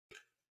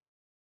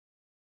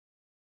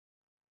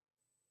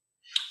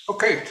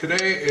Okay,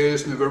 today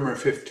is November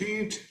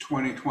 15th,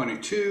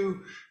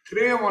 2022.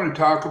 Today I want to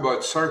talk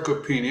about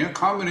sarcopenia, a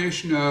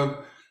combination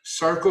of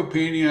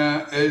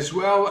sarcopenia as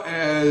well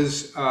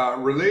as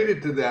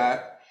related to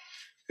that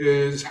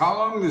is how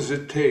long does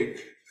it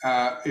take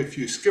if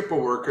you skip a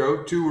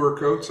workout, two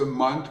workouts, a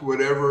month,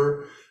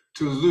 whatever,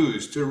 to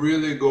lose, to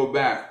really go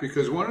back?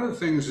 Because one of the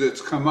things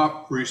that's come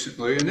up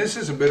recently, and this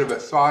is a bit of a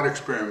thought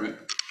experiment,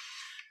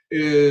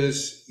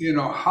 is,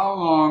 how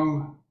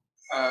long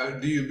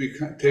do you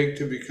take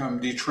to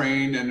become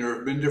detrained? And there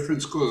have been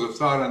different schools of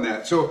thought on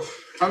that. So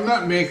I'm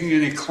not making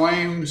any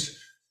claims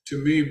to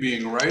me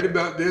being right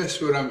about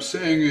this. What I'm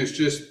saying is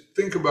just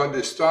think about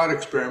this thought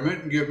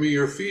experiment and give me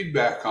your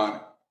feedback on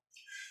it.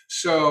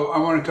 So I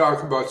want to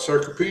talk about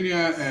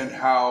sarcopenia and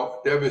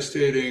how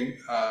devastating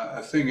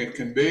a thing it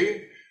can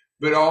be,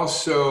 but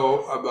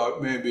also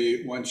about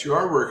maybe once you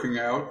are working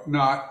out,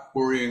 not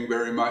worrying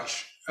very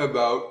much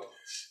about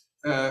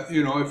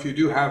if you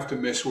do have to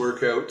miss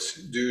workouts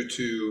due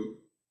to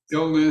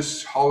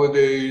illness,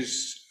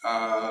 holidays,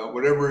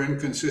 whatever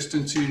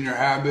inconsistency in your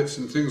habits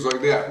and things like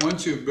that,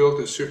 once you've built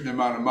a certain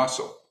amount of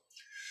muscle.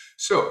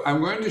 So I'm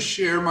going to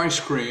share my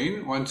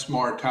screen once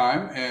more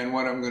time. And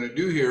what I'm going to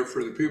do here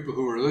for the people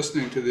who are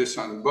listening to this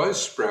on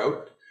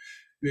Buzzsprout,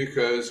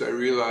 because I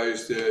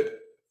realize that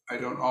I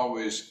don't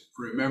always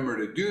remember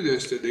to do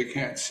this, that they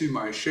can't see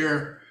my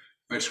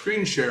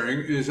screen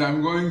sharing, is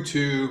I'm going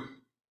to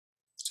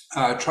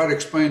try to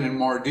explain in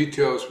more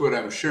details what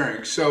I'm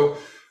sharing. So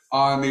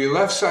on the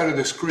left side of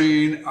the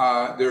screen,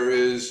 there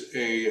is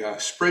a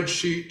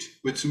spreadsheet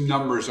with some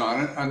numbers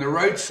on it. On the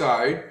right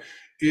side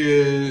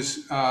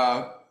is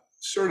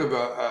sort of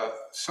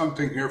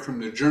something here from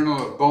the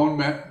Journal of Bone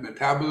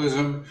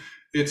Metabolism.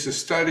 It's a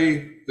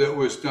study that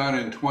was done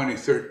in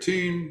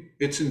 2013.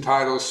 It's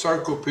entitled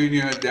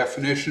Sarcopenia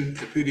Definition,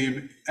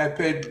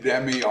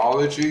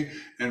 Epidemiology,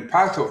 and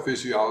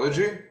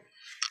Pathophysiology.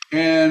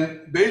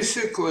 And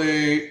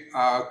basically,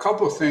 a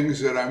couple of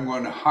things that I'm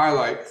going to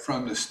highlight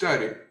from the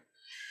study.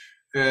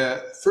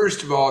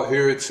 First of all,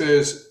 here it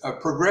says a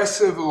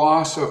progressive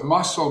loss of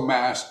muscle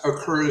mass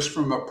occurs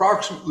from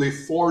approximately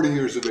 40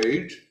 years of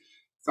age.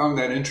 Found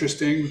that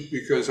interesting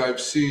because I've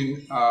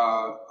seen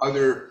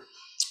other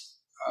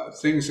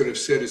things that have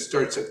said it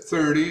starts at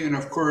 30. And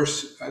of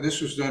course, this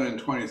was done in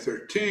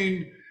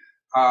 2013.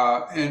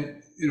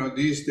 And,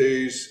 these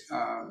days,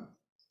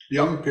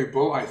 young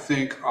people, I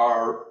think,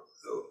 are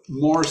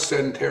more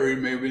sedentary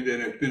maybe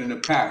than it's been in the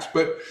past.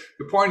 But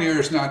the point here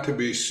is not to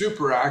be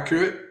super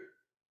accurate.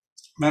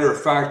 Matter of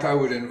fact, I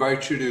would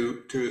invite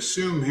you to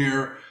assume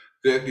here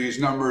that these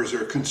numbers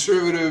are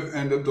conservative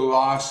and that the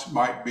loss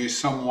might be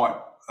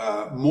somewhat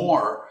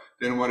more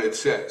than what it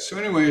says. So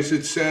anyways,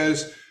 it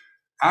says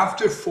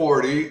after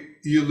 40,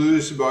 you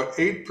lose about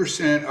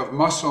 8% of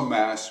muscle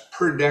mass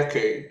per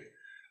decade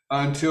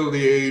until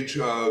the age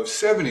of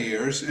 70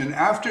 years. And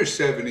after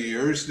 70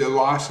 years, the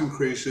loss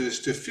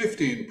increases to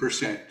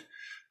 15%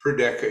 per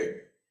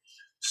decade.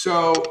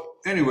 So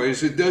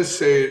anyways, it does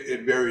say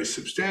it varies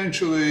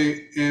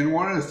substantially. And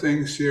one of the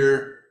things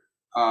here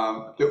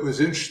that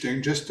was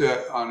interesting, just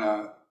to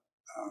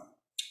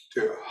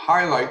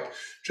highlight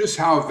just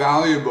how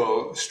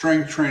valuable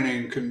strength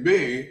training can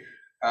be,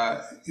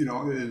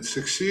 in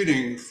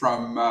succeeding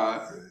from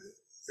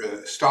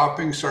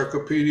stopping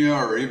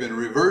sarcopenia or even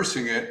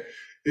reversing it,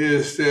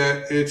 is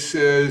that it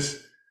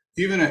says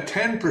even a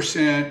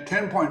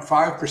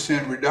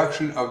 10.5%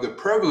 reduction of the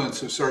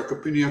prevalence of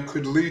sarcopenia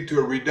could lead to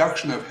a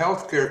reduction of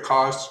healthcare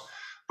costs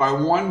by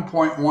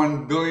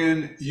 $1.1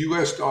 billion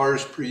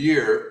per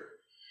year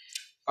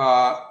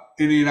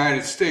in the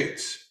United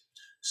States.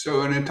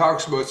 So, and it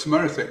talks about some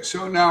other things.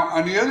 So now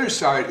on the other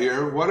side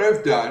here, what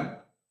I've done,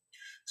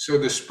 so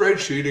the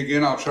spreadsheet,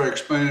 again, I'll try to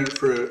explain it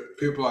for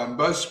people on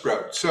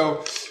Buzzsprout.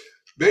 So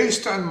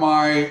based on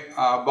my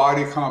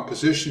body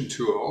composition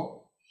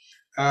tool,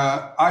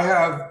 I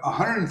have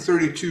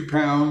 132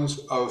 pounds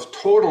of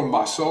total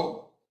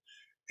muscle,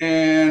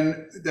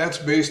 and that's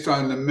based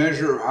on the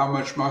measure of how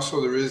much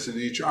muscle there is in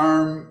each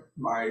arm,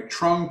 my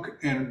trunk,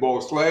 and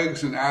both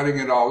legs, and adding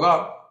it all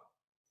up.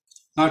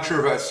 Not sure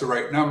if that's the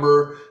right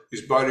number.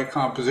 These body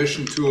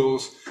composition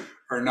tools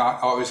are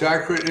not always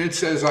accurate. And it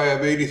says I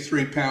have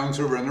 83 pounds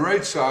over on the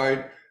right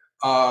side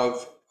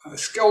of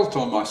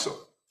skeletal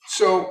muscle.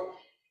 So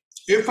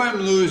if I'm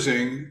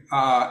losing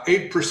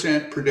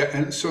 8% per day,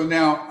 and so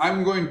now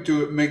I'm going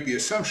to make the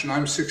assumption,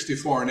 I'm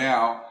 64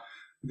 now,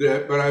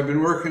 but I've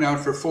been working out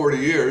for 40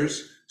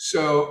 years.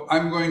 So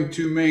I'm going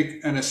to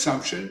make an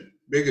assumption,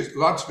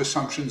 lots of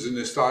assumptions in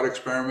this thought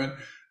experiment,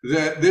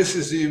 that this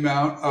is the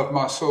amount of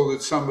muscle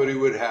that somebody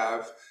would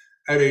have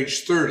at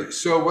age 30.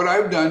 So what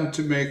I've done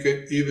to make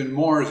it even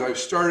more is I've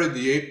started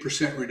the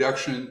 8%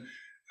 reduction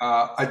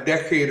a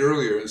decade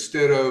earlier.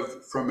 Instead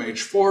of from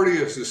age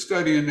 40, as the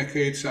study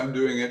indicates, I'm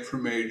doing it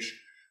from age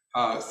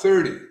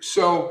 30.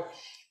 So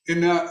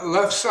in the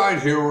left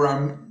side here, where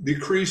I'm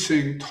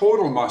decreasing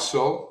total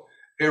muscle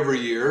every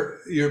year,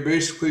 you're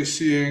basically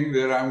seeing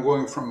that I'm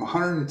going from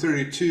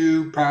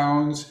 132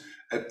 pounds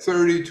at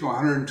 30 to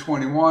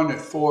 121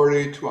 at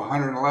 40 to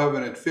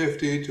 111 at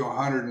 50 to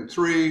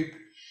 103,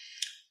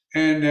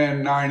 and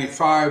then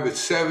 95 at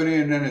 70,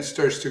 and then it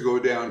starts to go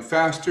down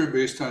faster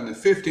based on the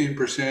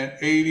 15%,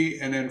 80,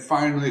 and then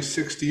finally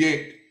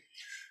 68.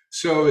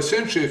 So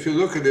essentially, if you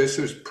look at this,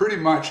 there's pretty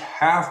much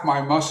half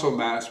my muscle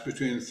mass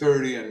between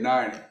 30 and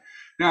 90.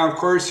 Now, of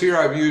course, here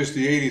I've used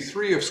the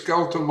 83 of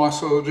skeletal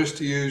muscle just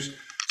to use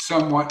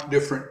somewhat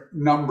different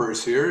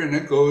numbers here, and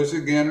it goes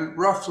again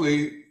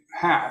roughly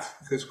half,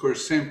 because of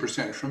course, same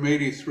percent, from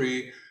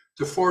 83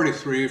 to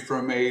 43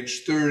 from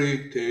age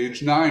 30 to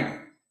age 90.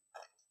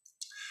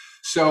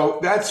 So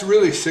that's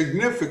really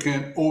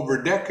significant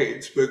over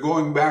decades. But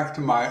going back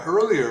to my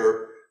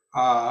earlier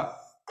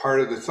part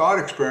of the thought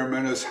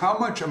experiment is how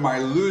much am I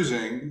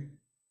losing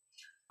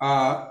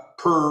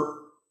per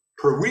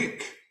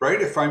week,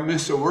 right? If I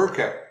miss a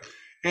workout.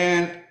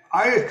 And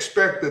I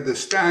expect that the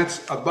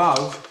stats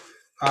above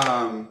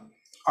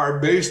are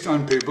based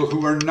on people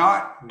who are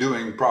not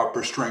doing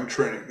proper strength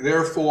training.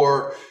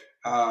 Therefore,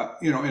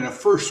 in a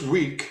first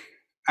week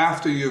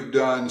after you've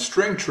done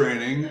strength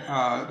training,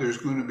 there's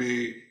going to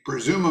be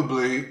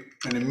presumably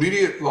an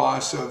immediate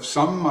loss of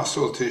some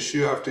muscle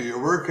tissue after your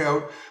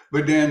workout,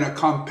 but then a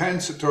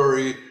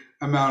compensatory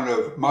amount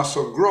of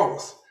muscle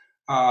growth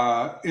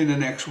in the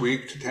next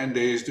week to 10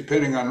 days,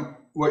 depending on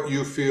what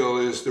you feel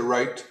is the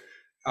right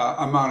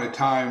amount of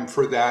time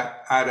for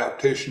that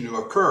adaptation to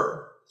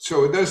occur.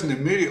 So it doesn't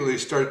immediately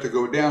start to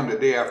go down the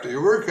day after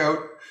your workout,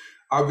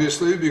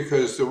 obviously,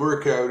 because the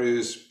workout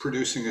is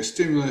producing a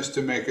stimulus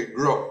to make it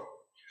grow.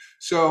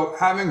 So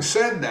having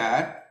said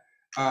that,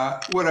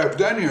 what I've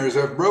done here is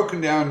I've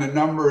broken down the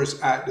numbers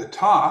at the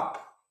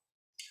top.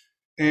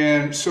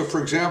 And so,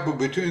 for example,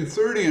 between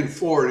 30 and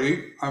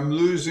 40, I'm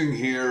losing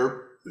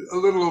here a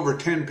little over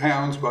 10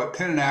 pounds, about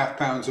 10 and a half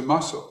pounds of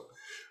muscle.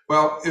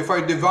 Well, if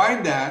I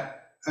divide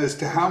that as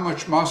to how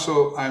much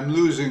muscle I'm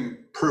losing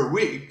per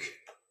week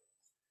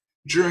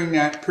during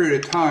that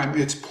period of time,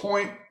 it's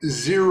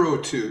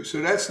 0.02.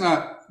 So that's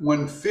not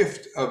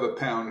 1/5 of a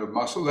pound of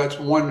muscle, that's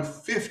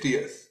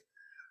 1/50th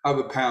of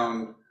a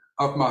pound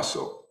of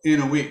muscle in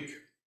a week.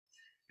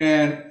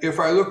 And if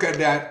I look at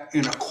that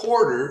in a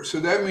quarter, so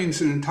that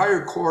means an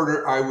entire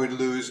quarter, I would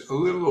lose a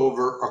little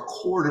over a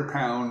 1/4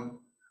 pound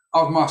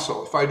of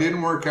muscle if I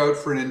didn't work out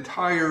for an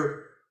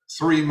entire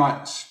 3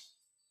 months.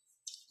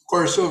 Of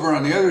course, over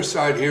on the other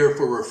side here, if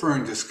we're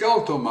referring to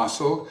skeletal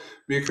muscle,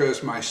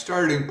 because my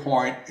starting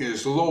point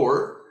is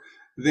lower,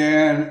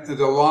 then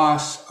the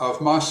loss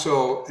of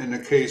muscle in the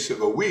case of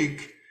a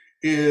week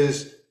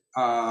is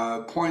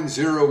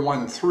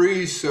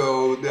 0.013,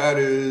 so that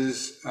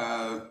is,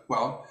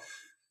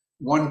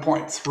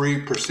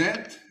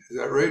 1.3%. Is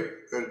that right?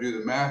 Got to do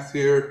the math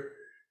here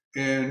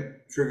and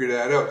figure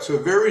that out. So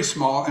very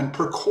small, and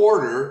per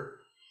quarter,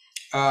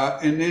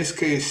 in this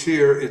case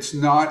here, it's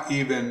not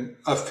even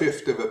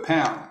 1/5 of a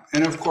pound.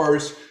 And of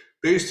course,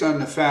 based on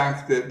the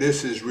fact that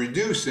this is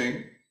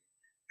reducing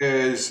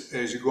as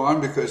you go on,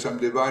 because I'm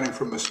dividing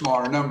from a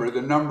smaller number,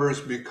 the numbers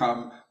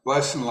become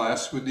less and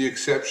less, with the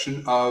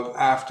exception of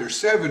after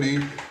 70,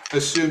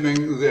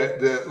 assuming that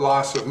the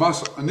loss of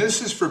muscle. And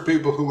this is for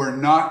people who are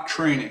not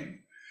training.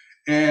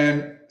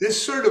 And this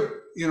sort of,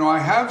 I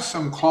have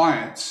some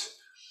clients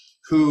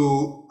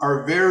who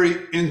are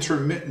very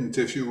intermittent,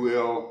 if you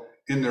will,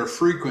 in their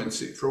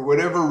frequency. For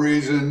whatever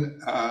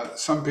reason,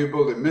 some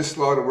people, they miss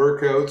a lot of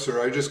workouts, or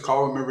I just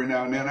call them every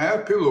now and then. I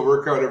have people who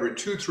work out every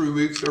 2-3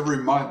 weeks, every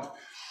month.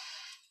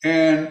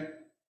 And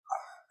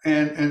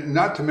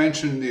not to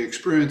mention the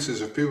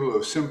experiences of people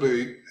who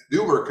simply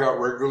do work out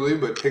regularly,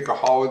 but take a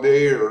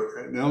holiday or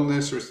an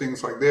illness or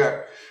things like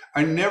that.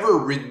 I never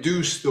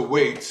reduce the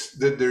weights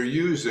that they're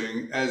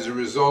using as a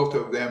result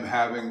of them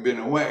having been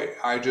away.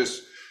 I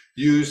just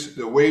use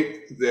the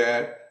weight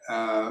that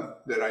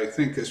I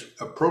think is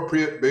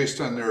appropriate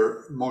based on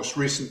their most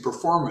recent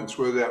performance,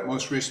 whether that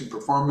most recent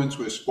performance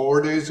was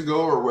 4 days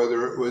ago, or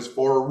whether it was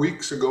 4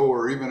 weeks ago,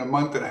 or even a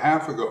month and a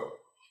half ago.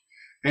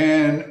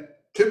 And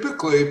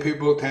typically,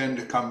 people tend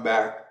to come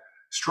back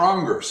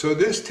stronger. So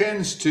this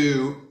tends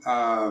to,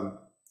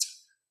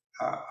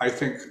 I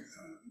think,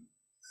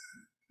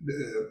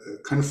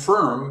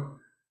 confirm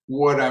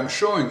what I'm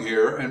showing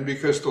here, and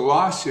because the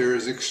loss here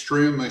is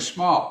extremely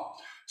small.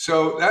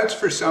 So that's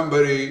for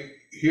somebody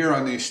here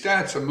on these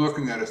stats. I'm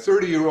looking at a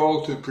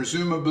 30-year-old who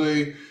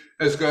presumably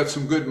has got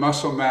some good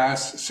muscle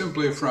mass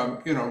simply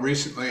from,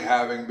 recently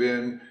having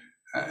been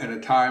in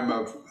a time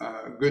of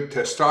good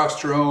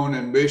testosterone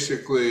and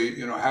basically,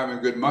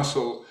 having good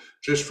muscle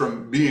just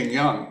from being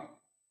young.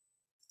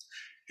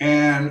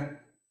 And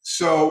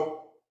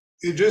so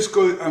it just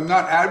goes, I'm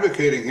not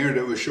advocating here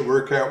that we should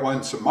work out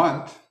once a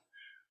month.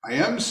 I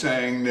am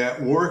saying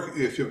that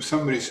if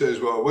somebody says,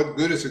 well, what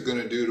good is it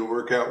going to do to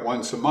work out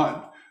once a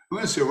month? I'm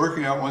going to say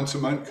working out once a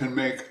month can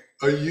make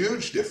a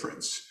huge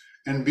difference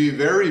and be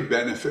very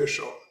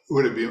beneficial.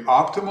 Would it be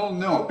optimal?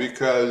 No,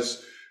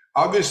 because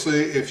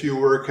obviously, if you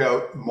work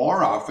out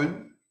more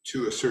often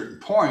to a certain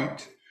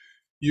point,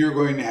 you're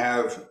going to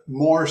have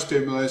more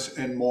stimulus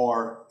and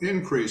more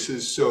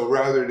increases. So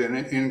rather than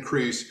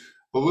increase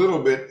a little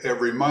bit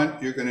every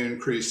month. You're going to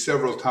increase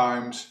several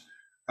times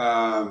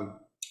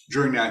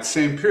during that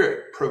same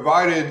period,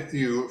 provided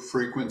your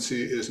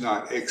frequency is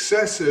not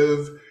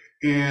excessive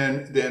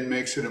and then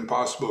makes it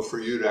impossible for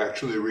you to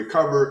actually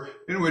recover,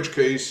 in which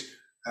case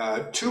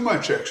too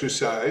much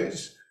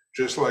exercise,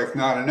 just like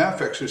not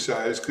enough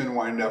exercise, can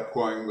wind up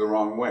going the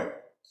wrong way.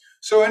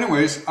 So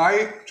anyways,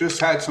 I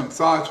just had some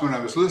thoughts when I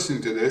was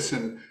listening to this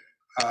and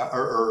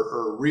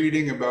or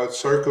reading about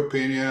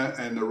sarcopenia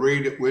and the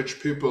rate at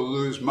which people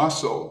lose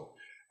muscle,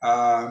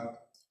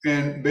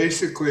 and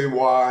basically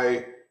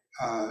why,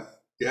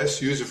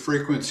 yes, use a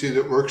frequency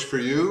that works for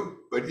you,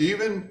 but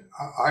even,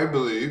 I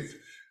believe,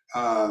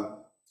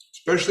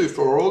 especially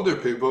for older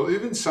people,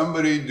 even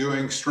somebody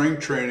doing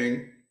strength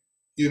training,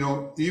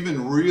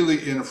 even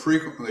really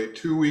infrequently,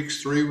 2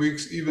 weeks, 3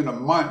 weeks, even a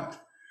month,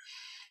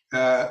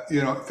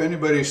 if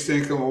anybody's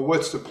thinking, well,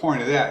 what's the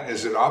point of that?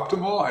 Is it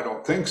optimal? I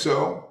don't think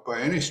so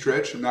by any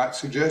stretch. I'm not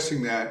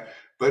suggesting that.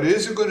 But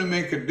is it going to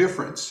make a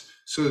difference?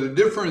 So the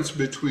difference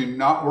between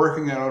not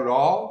working out at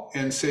all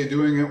and, say,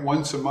 doing it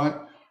once a month,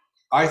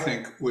 I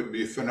think would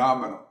be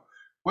phenomenal.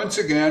 Once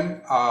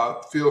again,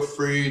 feel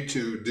free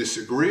to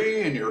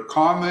disagree in your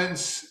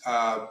comments,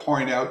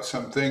 point out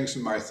some things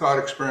in my thought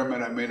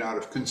experiment I may not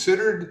have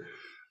considered,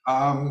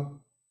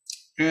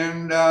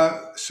 and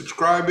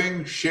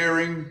subscribing,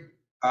 sharing,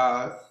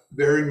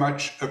 very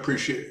much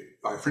appreciated.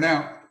 Bye for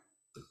now.